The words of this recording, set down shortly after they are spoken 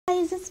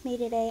guys, it's me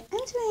today. I'm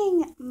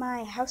doing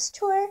my house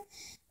tour,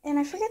 and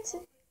I forgot to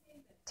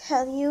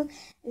tell you,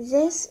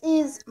 this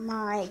is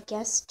my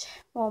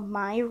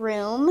my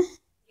room.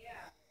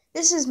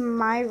 This is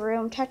my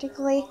room,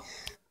 technically.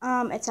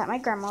 It's at my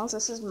grandma's.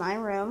 This is my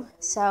room.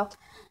 So,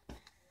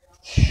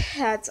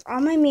 that's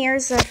all my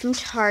mirrors are from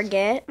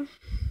Target.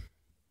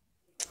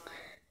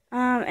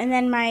 And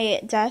then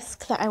my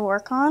desk that I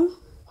work on.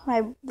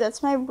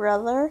 That's my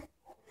brother.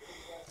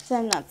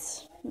 Then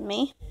that's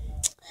me.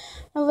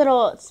 A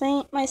little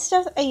thing, my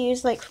stuff I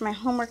use like for my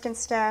homework and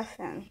stuff,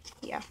 and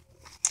yeah,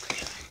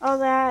 all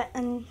that,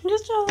 and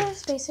just all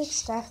this basic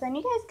stuff. Then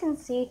you guys can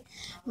see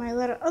my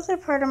little other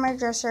part of my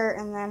dresser,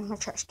 and then my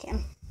trash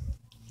can.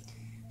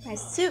 My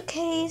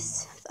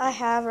suitcase I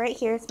have right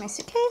here. It's my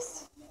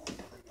suitcase.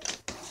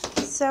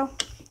 So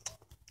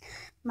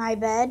my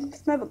bed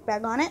with my book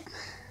bag on it.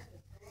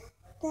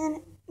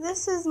 Then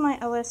this is my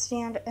other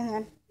stand, and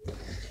then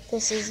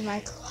this is my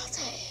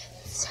closet.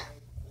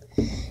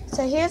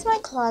 So here's my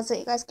closet.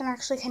 You guys can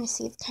actually kind of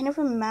see it's kind of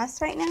a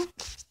mess right now.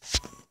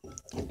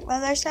 The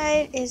other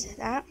side is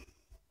that.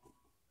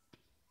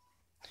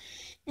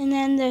 And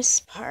then this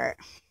part.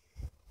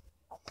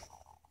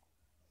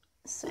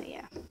 So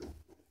yeah.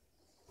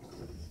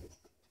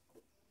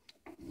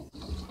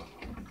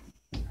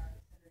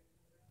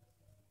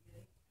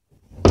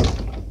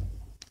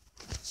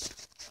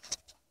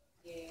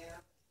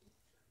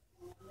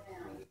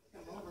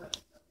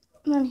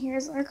 And then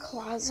here's our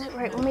closet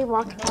right when we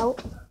walk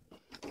out.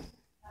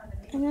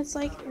 And it's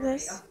like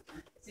this.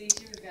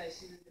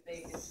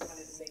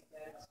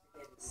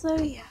 So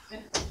yeah.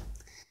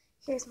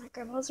 Here's my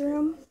grandma's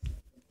room.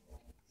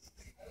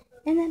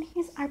 And then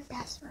here's our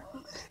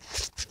bathroom.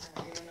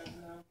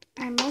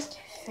 Our most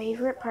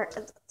favorite part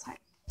of the time.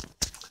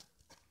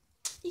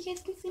 You guys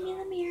can see me in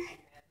the mirror.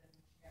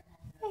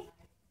 Hey.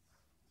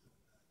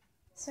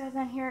 So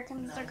then here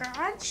comes the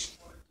garage.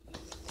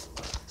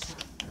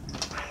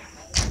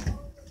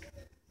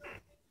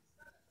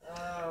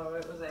 Oh,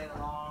 it was a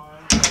long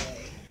day.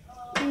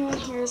 And then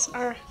here's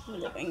our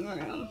living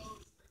room.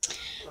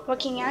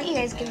 Looking out, you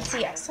guys can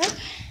see outside.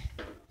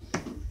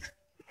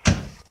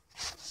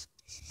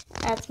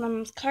 That's my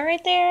mom's car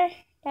right there,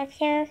 back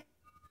there.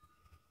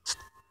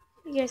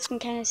 You guys can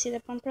kind of see the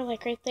bumper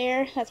like right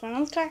there. That's my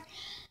mom's car.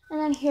 And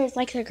then here's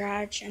like the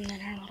garage and then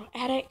our little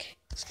attic.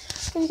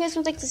 If you guys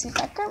would like to see the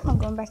back room, I'm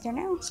going back there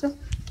now. So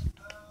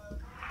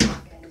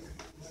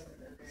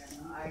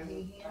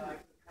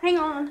hang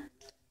on.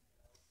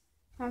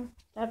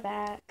 The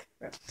back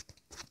room.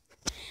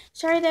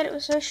 Sorry that it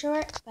was so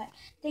short, but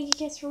thank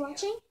you guys for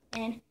watching,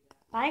 and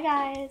bye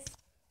guys.